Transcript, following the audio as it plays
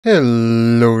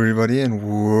Hello everybody and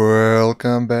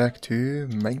welcome back to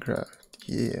Minecraft.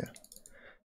 Yeah.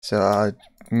 So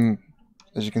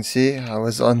as you can see, I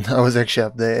was actually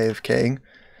up there AFKing.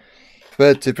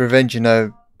 But to prevent,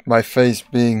 my face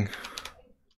being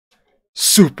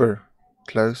super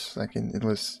close, it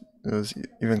was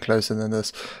even closer than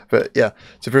this. But yeah,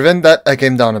 to prevent that I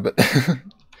came down a bit.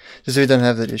 Just so we don't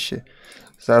have that issue.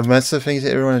 So massive thanks to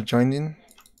everyone who joined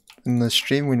in the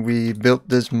stream when we built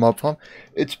this mob farm.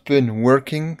 It's been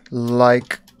working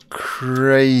like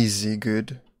crazy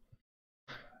good.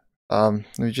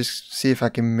 Let me just see if I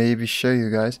can maybe show you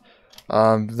guys.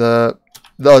 The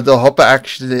hopper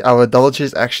actually, our double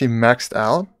chest actually maxed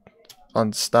out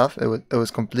on stuff. It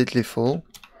was completely full.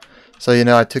 So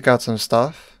I took out some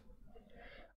stuff.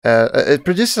 It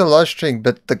produces a lot of string,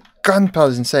 but the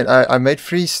gunpowder is insane. I made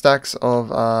 3 stacks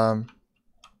of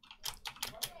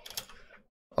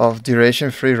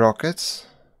duration-free rockets.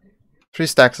 3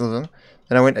 stacks of them.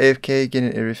 Then I went AFK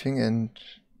getting everything, and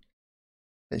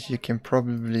as you can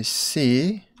probably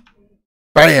see,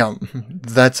 BAM!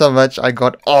 That's how much I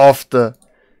got after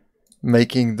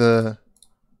making the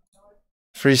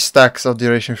 3 stacks of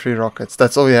duration-free rockets.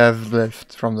 That's all we have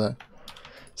left from that.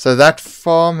 So that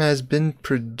farm has been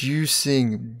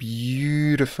producing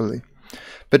beautifully.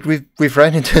 But we've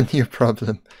run into a new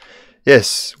problem.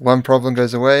 Yes, 1 problem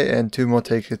goes away and 2 more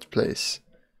take its place.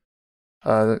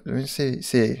 Let me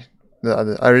see the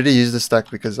other. I already used the stack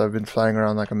because I've been flying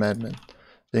around like a madman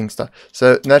doing stuff.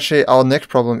 So naturally our next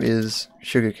problem is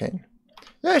sugarcane.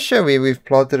 Yeah, sure, we've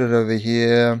plotted it over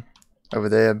here, over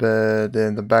there a bit,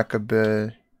 then the back a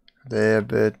bit, there a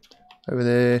bit, over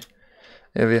there,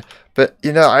 over here. But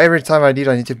every time I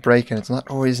need to break, and it's not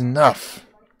always enough.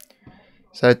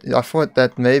 So I thought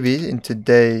that maybe in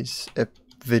today's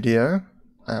video,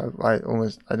 I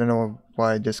don't know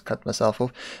why I just cut myself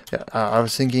off. Yeah, I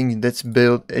was thinking, let's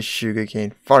build a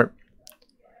sugarcane farm.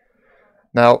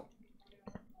 Now,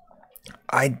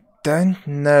 I don't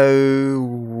know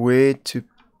where to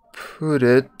put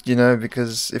it,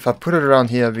 because if I put it around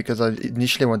here, because I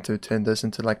initially want to turn this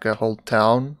into like a whole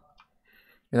town,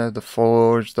 the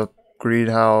forge, the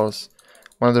greenhouse,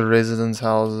 one of the residence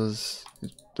houses,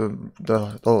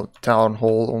 the town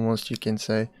hall, almost, you can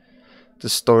say, the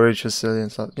storage facility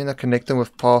and stuff, connect them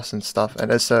with paths and stuff,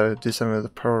 and also do some of the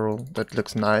pearl that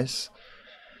looks nice.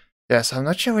 Yeah, so I'm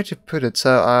not sure where to put it.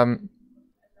 So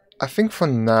I think for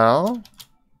now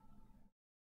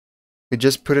we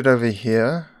just put it over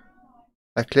here.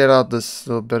 I cleared out this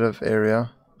little bit of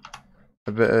area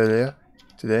a bit earlier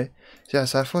today. Yeah,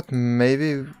 so I thought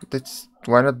maybe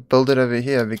why not build it over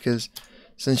here, because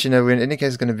since we're in any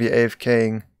case going to be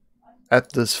AFKing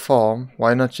at this farm,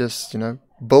 why not just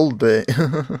build there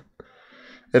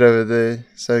it over there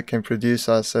so it can produce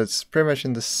us, so it's pretty much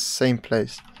in the same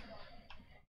place.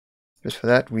 But for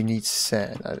that we need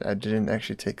sand. I didn't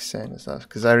actually take sand and stuff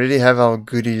because I already have our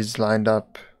goodies lined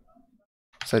up,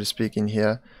 so to speak, in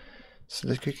here. So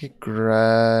let's quickly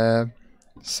grab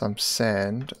some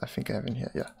sand. I think I have in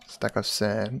here, yeah, stack of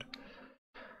sand.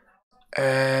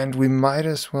 And we might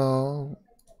as well,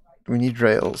 we need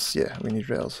rails. Yeah, we need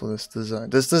rails for this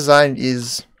design. This design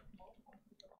is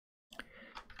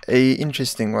a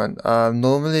interesting one.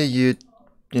 Normally you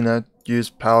use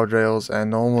powered rails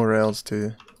and normal rails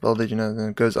to build it, and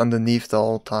it goes underneath the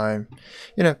whole time,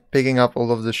 picking up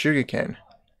all of the sugarcane,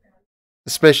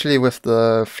 especially with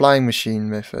the flying machine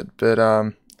method. But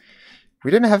we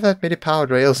don't have that many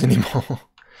powered rails anymore.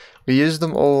 We use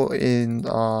them all in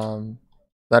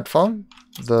that farm,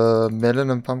 the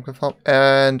melon and pumpkin farm,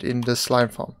 and in the slime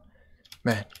farm.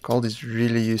 Man, gold is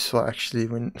really useful actually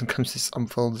when it comes to some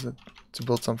farms, to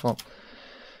build some farm.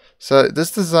 So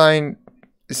this design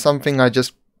is something I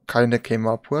just kind of came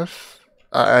up with.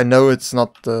 I know it's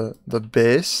not the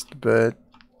best, but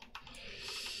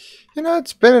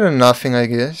it's better than nothing, I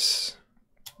guess.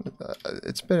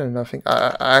 It's better than nothing.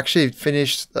 I actually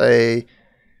finished a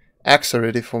axe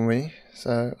already for me,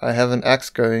 so I have an axe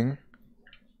going,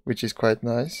 which is quite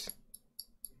nice.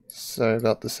 Sorry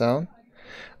about the sound.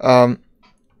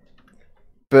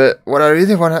 But what I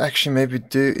really want to actually maybe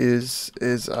do is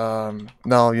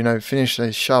now finish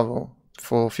a shovel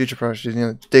for future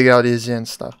projects, dig out easier and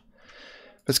stuff.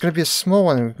 But it's gonna be a small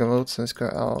one. We can load, so let's go.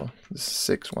 Oh, this is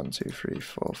 6. 1, 2, 3,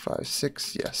 4, 5,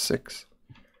 6. Yeah, 6.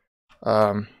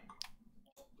 So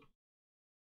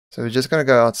we're just gonna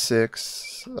go out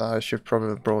 6. I should probably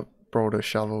have brought a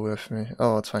shovel with me.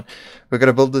 Oh, it's fine. We're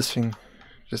gonna build this thing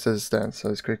just as it stands. So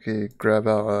let's quickly grab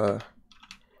our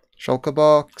shulker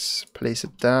box, place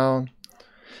it down.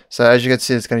 So as you can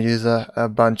see, it's going to use a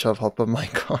bunch of hopper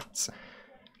minecarts,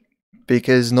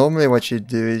 because normally what you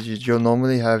do is you'll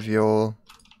normally have your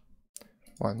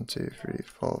 1, 2, 3,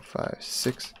 4, 5,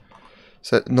 6.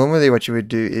 So normally what you would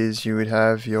do is you would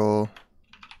have your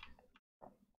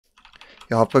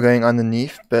hopper going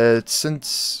underneath, but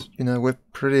since, you know, we're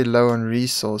pretty low on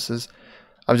resources,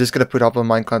 I'm just gonna put hopper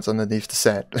minecarts underneath the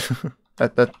sand.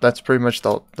 That's pretty much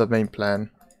the main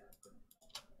plan.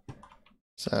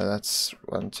 So that's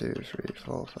 1, 2, 3,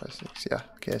 4, 5, 6. Yeah,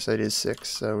 okay, so it is 6,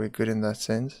 so we're good in that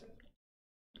sense.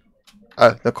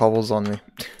 Oh, the cobble's on me.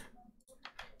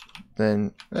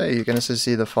 Then, hey, you can also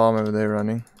see the farm over there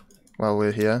running while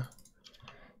we're here.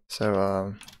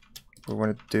 So, what we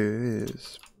want to do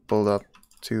is build up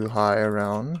 2 high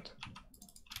around,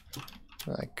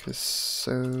 like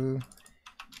so.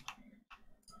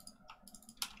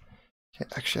 Okay,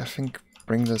 actually, I think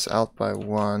bring this out by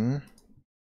 1.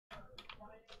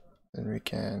 Then we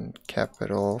can cap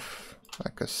it off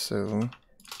like so.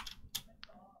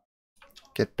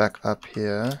 Get back up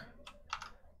here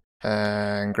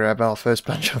and grab our first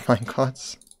bunch of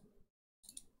minecarts.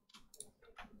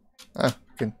 Oh,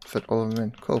 we can fit all of them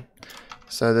in. Cool.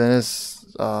 So then it's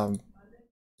wrong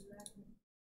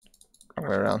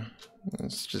way around.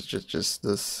 It's just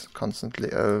this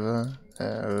constantly over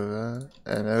and over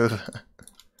and over.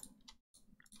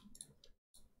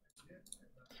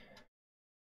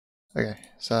 Okay,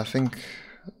 so I think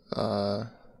 1,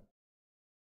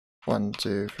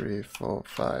 2, 3, 4,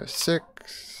 5,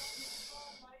 6.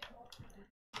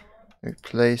 We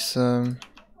place them.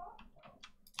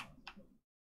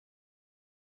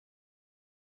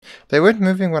 They weren't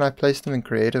moving when I placed them in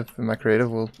my creative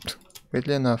world,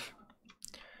 weirdly enough.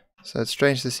 So it's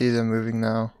strange to see them moving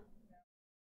now.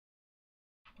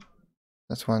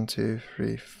 That's 1, 2,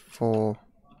 3, 4,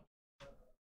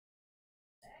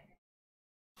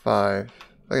 5.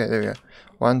 Okay, there we go.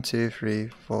 1, 2, 3,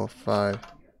 4, 5.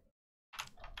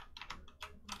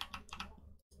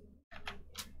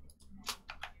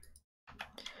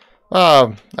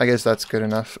 I guess that's good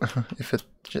enough. If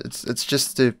it's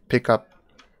just to pick up,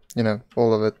 you know,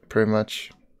 all of it pretty much.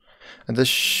 And this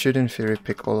should in theory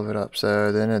pick all of it up.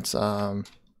 So then it's I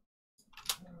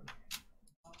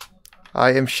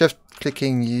am shift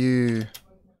clicking you,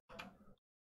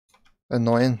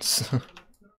 annoyance.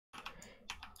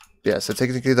 Yeah, so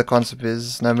technically the concept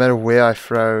is no matter where I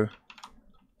throw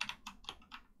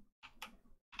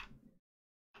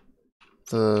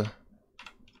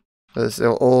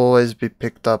it'll always be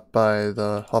picked up by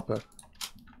the hopper.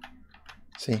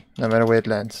 See, no matter where it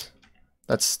lands.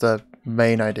 That's the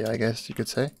main idea, I guess you could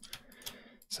say.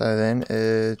 So then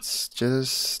it's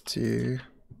just to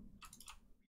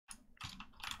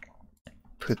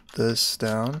put this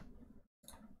down.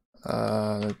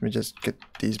 Let me just get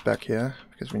these back here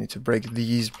because we need to break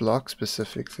these blocks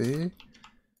specifically.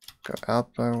 Go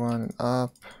out by 1 and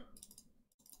up.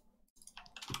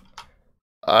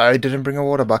 I didn't bring a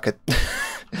water bucket.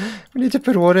 We need to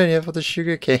put water in here for the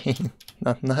sugarcane.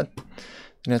 Not.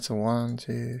 And it's a 1,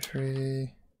 2,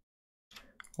 3.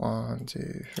 1,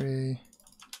 2, 3.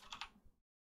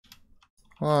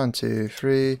 1, 2,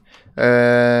 3.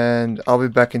 And I'll be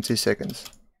back in 2 seconds.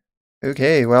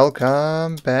 Okay,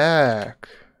 welcome back.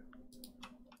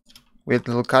 Weird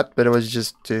little cut, but it was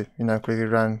just to, you know, quickly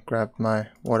run, grab my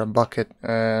water bucket,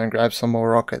 and grab some more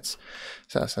rockets.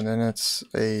 So then it's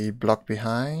a block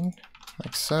behind,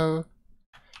 like so.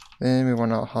 Then we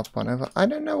want to hop on over. I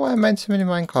don't know why I made so many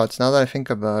minecarts, now that I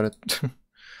think about it.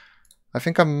 I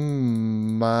think I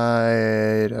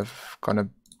might have gone a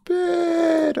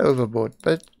bit overboard,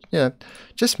 but yeah,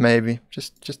 just maybe,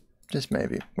 just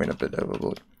maybe went a bit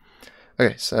overboard.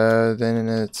 Okay, so then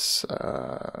it's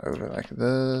over like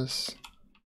this.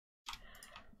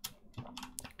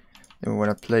 Then we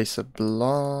want to place a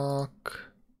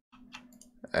block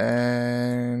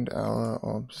and our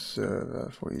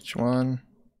observer for each one.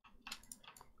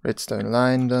 Redstone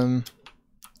line them.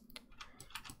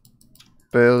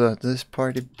 Build up this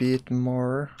part a bit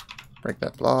more. Break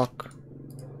that block.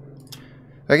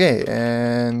 Okay,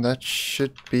 and that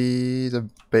should be the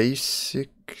basic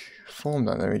form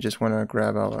done. Then we just want to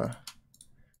grab our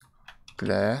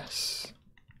glass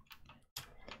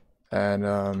and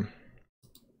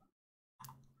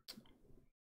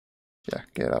yeah,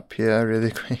 get up here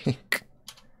really quick.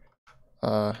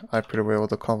 I put away all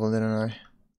the cobble, didn't I?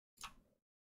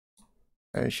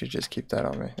 I should just keep that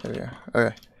on me. There we go.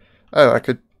 Okay. Oh, I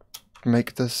could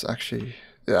make this actually.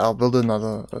 Yeah, I'll build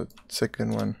a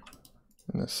second one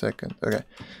in a second. Okay.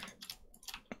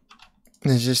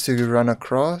 It's just to run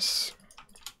across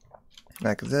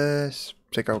like this.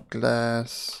 Take out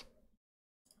glass.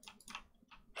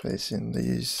 Placing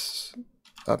these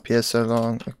up here so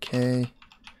long. Okay.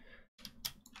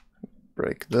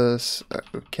 Break this.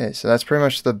 Okay, so that's pretty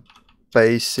much the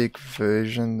basic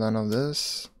version done of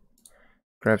this.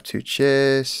 Grab 2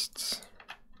 chests.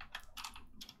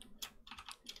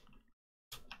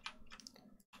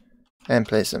 And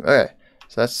place them. Okay,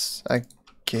 so that's, I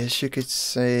guess you could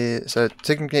say, so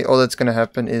technically all that's going to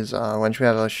happen is once we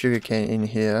have our sugarcane in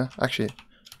here, actually,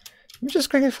 let me just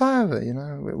quickly fly over, you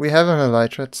know, we have an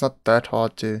elytra, it's not that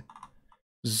hard to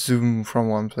zoom from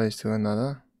one place to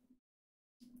another.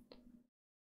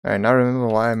 Alright, now remember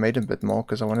why I made a bit more,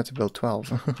 because I wanted to build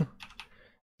 12.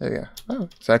 There you go. Oh,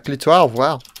 exactly 12,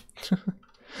 wow.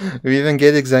 We even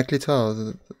get exactly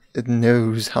 12. It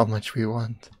knows how much we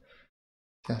want.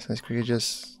 Yeah, so let's quickly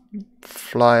just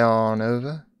fly on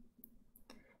over.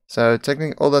 So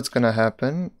technically all that's going to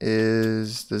happen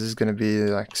is this is going to be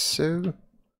like so.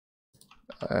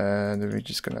 And we're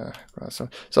just going to... So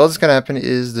all that's going to happen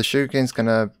is the sugarcane's going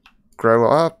to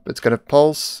grow up, it's going to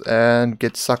pulse and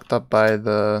get sucked up by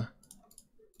the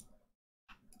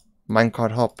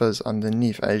minecart hoppers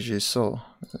underneath, as you saw.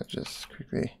 Just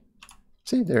quickly...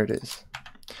 See, there it is.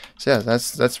 So yeah,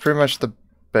 that's pretty much the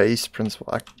base principle.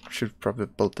 I should probably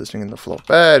build this thing in the floor,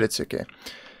 but it's okay.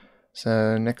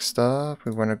 So next up,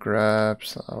 we want to grab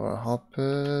our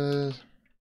hoppers.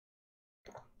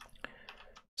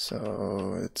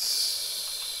 So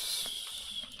it's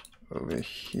over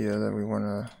here that we want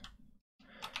to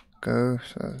go.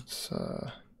 So it's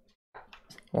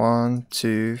 1,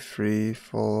 2, 3,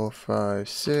 4, 5,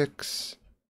 6.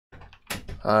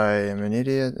 I am an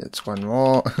idiot. It's one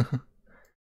more.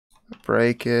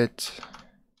 Break it.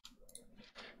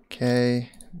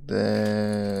 Okay.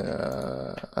 Then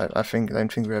I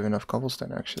don't think we have enough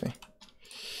cobblestone actually.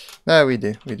 No, we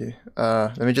do.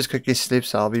 Let me just quickly sleep,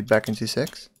 so I'll be back in 2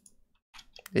 secs.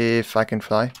 If I can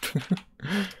fly.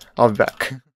 I'll be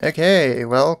back. Okay,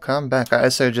 welcome back. I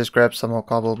also just grabbed some more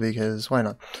cobble because why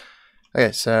not?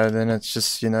 Okay, so then it's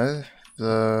just, you know,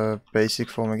 the basic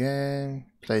form again.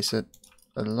 Place it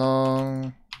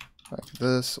along like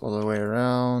this, all the way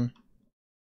around.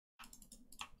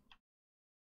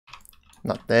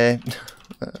 Not there.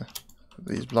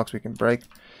 These blocks we can break.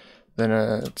 Then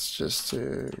it's just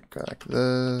to go like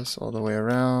this, all the way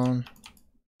around.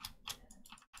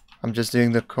 I'm just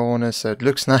doing the corner so it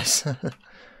looks nice.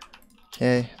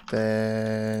 Okay,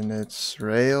 then it's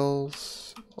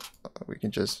rails. We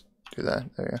can just do that.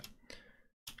 There we go.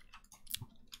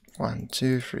 1,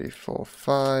 2, 3, 4,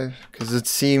 5. Because it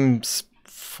seems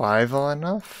 5 are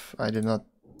enough. I did not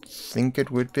think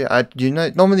it would be. You know,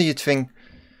 normally you'd think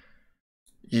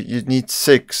you'd need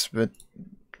 6, but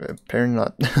apparently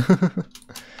not.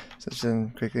 So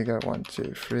then quickly go 1,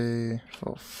 2, 3,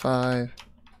 4, 5.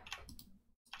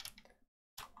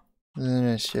 Then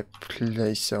it's your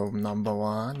place of number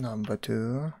 1, number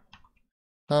 2,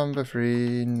 number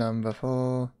 3, number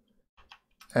 4,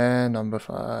 and number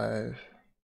 5.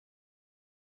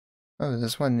 Oh,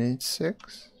 this one needs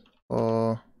 6?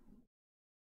 Or...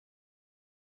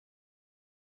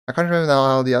 I can't remember now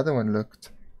how the other one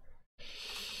looked.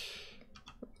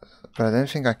 But I don't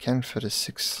think I can fit a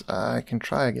 6. I can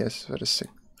try, I guess, for the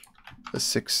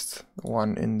 6th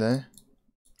one in there.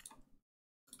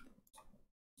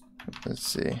 Let's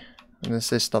see.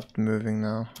 Unless they stopped moving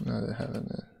now. No, they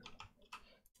haven't.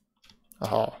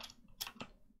 Oh.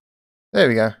 There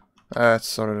we go. That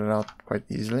sorted it out quite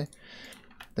easily.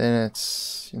 Then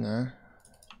it's, you know,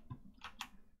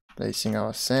 placing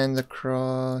our sand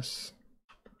across.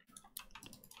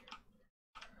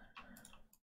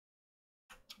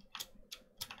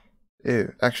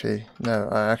 Ew, actually, no,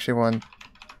 I actually want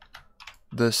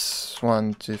this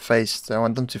one to face, I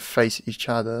want them to face each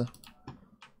other.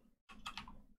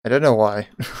 I don't know why,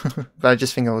 but I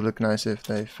just think it would look nice if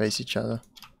they face each other.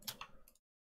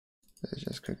 Let's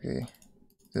just quickly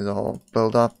do the whole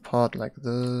build up part like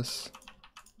this.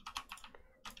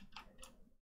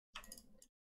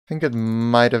 I think it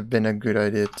might have been a good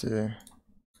idea to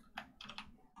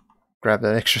grab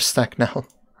that extra stack now.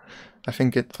 I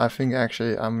think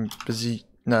actually I'm busy.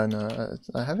 No,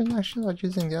 I haven't actually started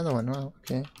using the other one. Well,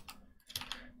 okay.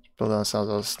 Build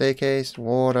ourselves a staircase,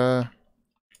 water,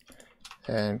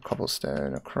 and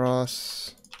cobblestone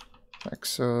across, like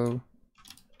so.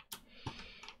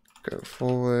 Go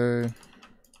forward.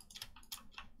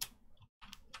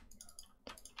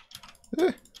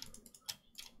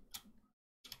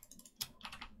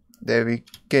 There we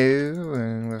go,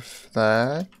 and with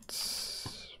that,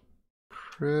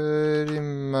 pretty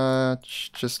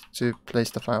much just to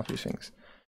place the final few things.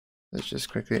 Let's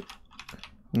just quickly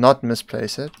not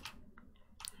misplace it.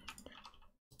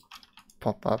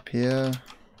 Pop up here.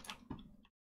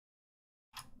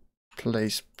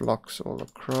 Place blocks all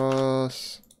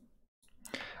across.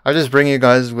 I just bring you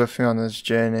guys with me on this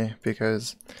journey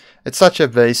because it's such a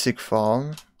basic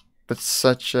farm, but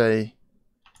such a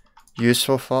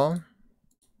useful farm.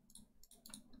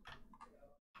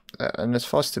 And it's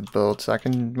fast to build, so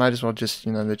might as well just,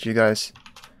 you know, let you guys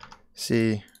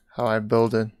see how I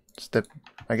build it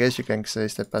I guess you can say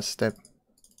step by step.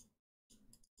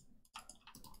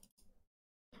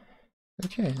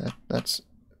 Okay, that's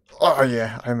oh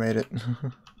yeah, I made it.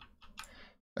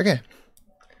 Okay.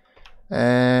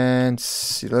 And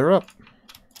seal her up.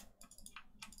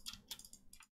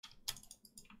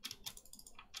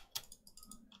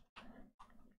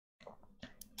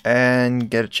 And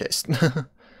get a chest.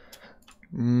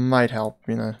 Might help,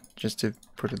 you know, just to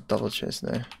put a double chest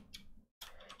there.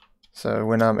 So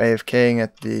when I'm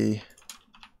AFKing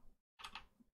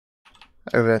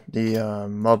over at the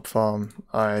mob farm,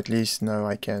 I at least know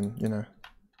I can, you know,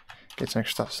 get some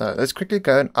extra stuff. So let's quickly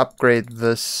go and upgrade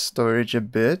this storage a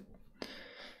bit.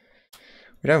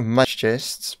 We don't have much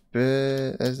chests,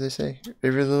 but as they say,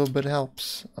 every little bit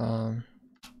helps. I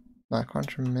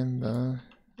can't remember.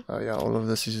 Oh yeah, all of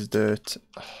this is dirt.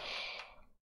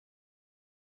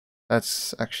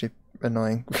 That's actually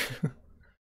annoying.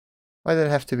 Why did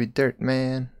it have to be dirt,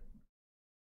 man?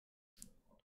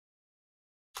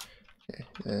 Okay,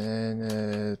 and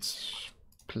it's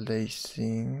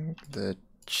placing the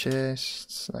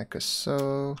chests like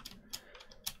so.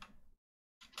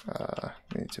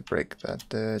 We need to break that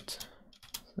dirt.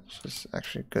 Let's just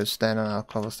actually go stand on our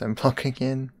cobblestone block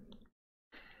again.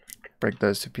 Break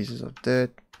those 2 pieces of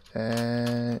dirt,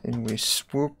 and in we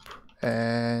swoop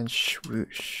and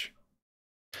swoosh.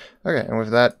 Okay, and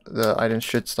with that, the items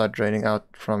should start draining out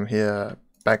from here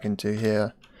back into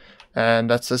here. And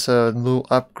that's just a little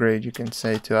upgrade, you can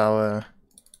say, to our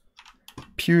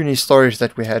puny storage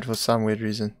that we had for some weird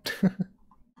reason.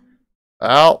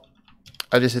 Ow!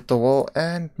 I just hit the wall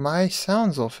and my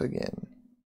sound's off again.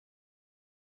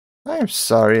 I'm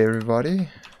sorry, everybody,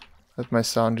 that my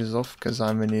sound is off because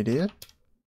I'm an idiot.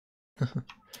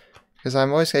 Because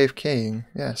I'm always AFKing.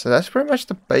 Yeah, so that's pretty much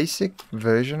the basic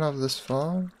version of this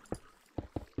farm.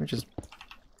 Let me just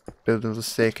build a little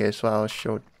staircase for our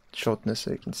shortness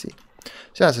so you can see.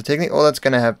 So yeah, so technically all that's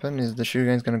going to happen is the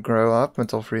sugarcane is going to grow up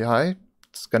until 3 high.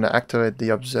 It's going to activate the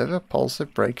observer, pulse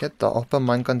it, break it. The hopper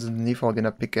minecons underneath are going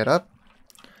to pick it up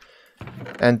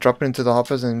and drop it into the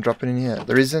hoppers and drop it in here.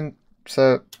 The reason,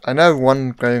 so I know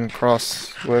one going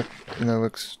across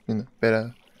works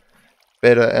better,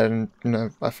 and you know,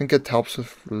 I think it helps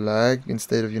with lag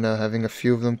instead of, you know, having a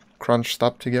few of them crunched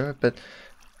up together, but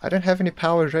I don't have any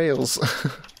power rails.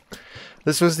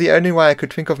 This was the only way I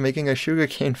could think of making a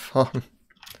sugarcane farm.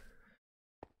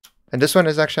 And this one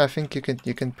is actually, I think you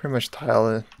can pretty much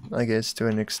tile it, I guess, to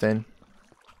an extent.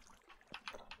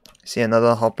 See,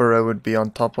 another hopper row would be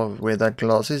on top of where that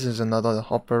glass is. There's another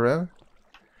hopper row.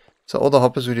 So all the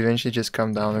hoppers would eventually just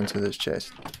come down into this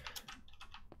chest.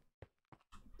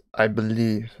 I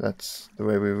believe that's the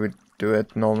way we would do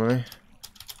it normally.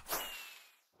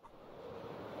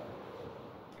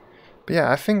 But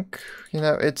yeah, I think, you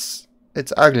know, it's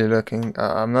ugly looking.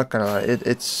 I'm not gonna lie,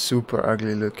 it's super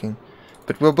ugly looking.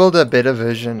 But we'll build a better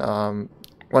version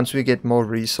once we get more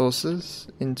resources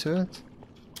into it.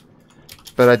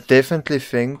 But I definitely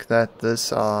think that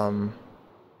this mob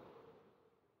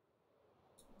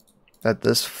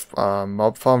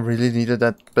farm really needed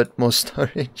that bit more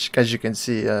storage. As you can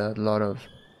see, a lot of...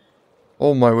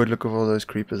 Oh my word, look at all those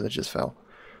creepers that just fell.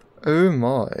 Oh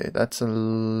my, that's a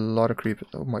lot of creepers.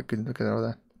 Oh my goodness, look at all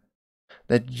that.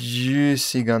 That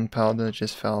juicy gunpowder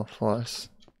just fell for us.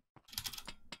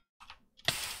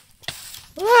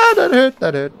 Ah, that hurt,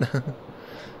 that hurt.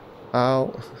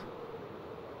 Ow.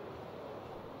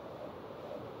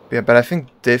 Yeah, but I think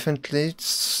definitely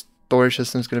storage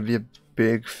system is going to be a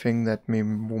big thing that we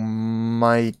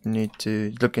might need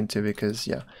to look into, because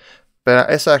yeah. But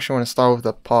I also actually want to start with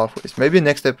the pathways. Maybe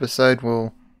next episode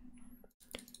we'll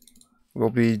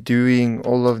be doing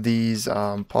all of these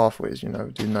pathways, you know,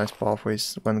 do nice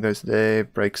pathways. One goes there,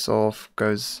 breaks off,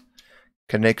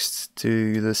 connects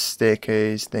to the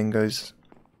staircase, then goes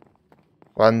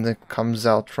one that comes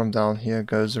out from down here,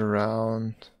 goes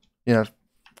around, you know,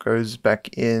 goes back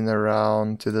in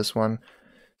around to this one,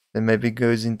 then maybe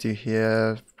goes into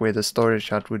here where the storage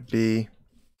hut would be.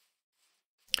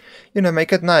 You know,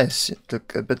 make it nice,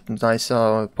 look a bit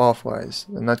nicer pathwise,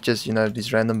 and not just, you know,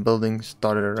 these random buildings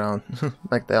dotted around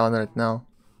like they are right now.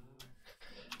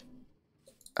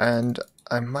 And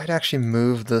I might actually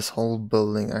move this whole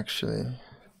building, actually,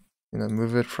 you know,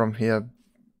 move it from here,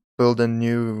 build a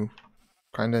new,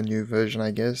 kind of new version,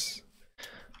 I guess,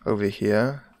 over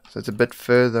here. So it's a bit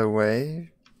further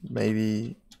away,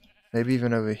 maybe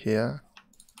even over here.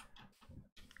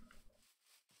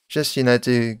 Just, you know,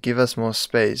 to give us more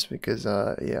space, because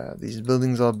yeah, these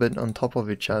buildings are a bit on top of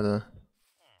each other.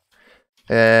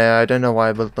 I don't know why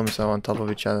I built them so on top of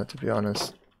each other, to be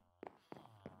honest.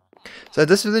 So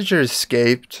this villager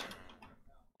escaped,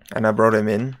 and I brought him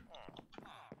in.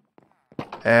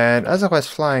 And as I was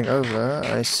flying over,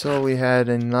 I saw we had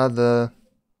another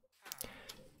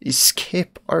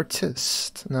escape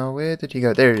artist. Now, where did he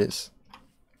go? There he is.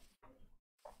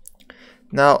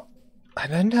 Now, I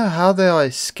don't know how they are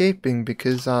escaping,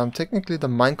 because technically the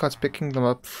minecart's picking them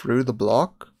up through the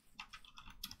block.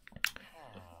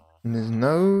 And there's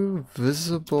no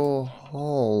visible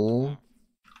hole.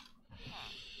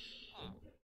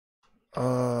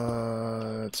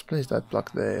 Let's place that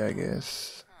block there, I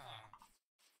guess.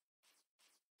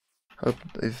 Hope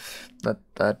if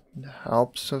that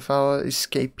helps with our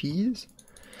escapees.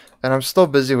 And I'm still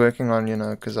busy working on, you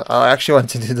know, because I actually want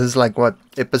to do this, like, what,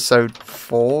 episode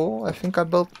 4? I think I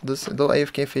built this little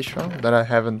AFK fish farm that I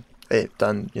haven't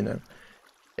done, you know,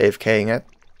 AFKing it,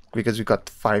 because we got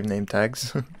 5 name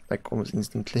tags, like, almost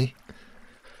instantly.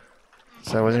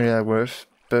 So it wasn't really that worth.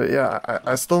 But yeah,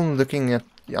 I still looking at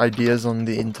ideas on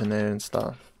the internet and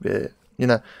stuff. Yeah, you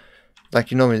know, like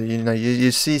you normally, you know,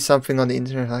 you see something on the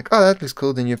internet, like, oh, that looks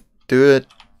cool, then you do it.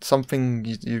 Something,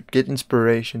 you get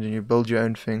inspiration and you build your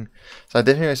own thing. So I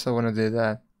definitely still want to do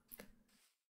that.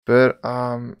 But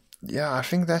yeah, I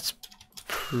think that's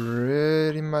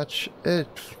pretty much it.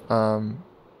 The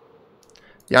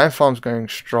iron farm's going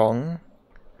strong.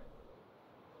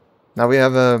 Now we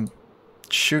have a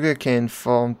sugarcane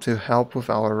farm to help with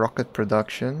our rocket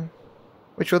production,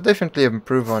 which we'll definitely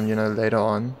improve on, you know, later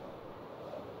on,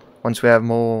 once we have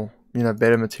more, you know,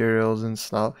 better materials and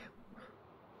stuff.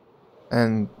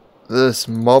 And this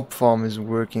mob farm is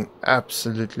working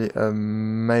absolutely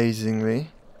amazingly.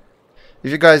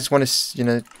 If you guys want to, you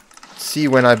know, see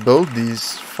when I build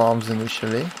these farms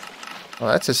initially,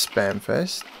 well, that's a spam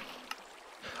fest.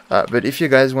 But if you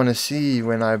guys want to see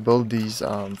when I build these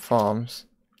farms,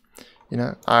 you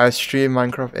know, I stream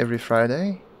Minecraft every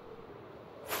Friday.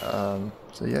 So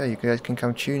yeah, you guys can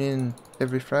come tune in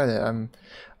every Friday.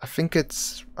 I think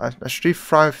it's I stream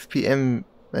 5 PM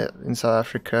in South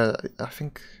Africa. I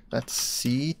think that's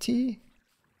CET,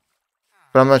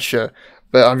 but I'm not sure.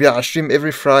 But yeah, I stream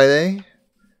every Friday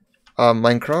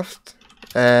Minecraft,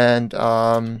 and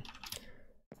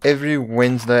every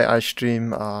Wednesday I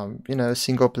stream you know, a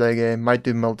single player game. Might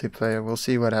do multiplayer, we'll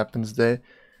see what happens there.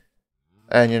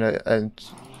 And you know,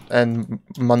 and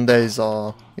Mondays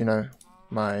are, you know,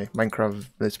 my Minecraft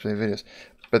Let's Play videos.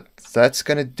 But that's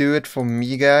gonna do it for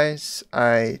me, guys.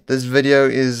 This video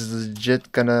is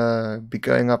legit gonna be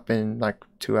going up in like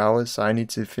 2 hours, so I need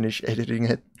to finish editing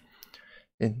it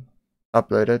and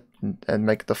upload it and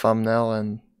make the thumbnail.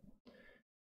 And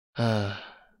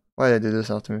why did I do this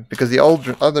after me? Because the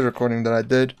other recording that I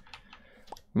did,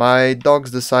 my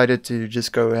dogs decided to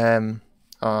just go ham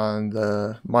on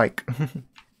the mic.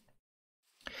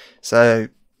 So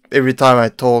every time I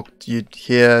talked, you'd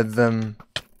hear them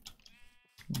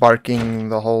barking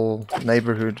the whole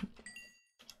neighborhood.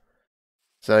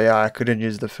 So yeah, I couldn't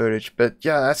use the footage. But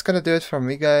yeah, that's gonna do it for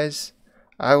me, guys.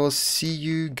 I will see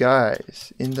you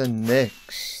guys in the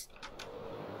next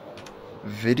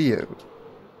video.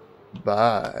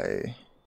 Bye.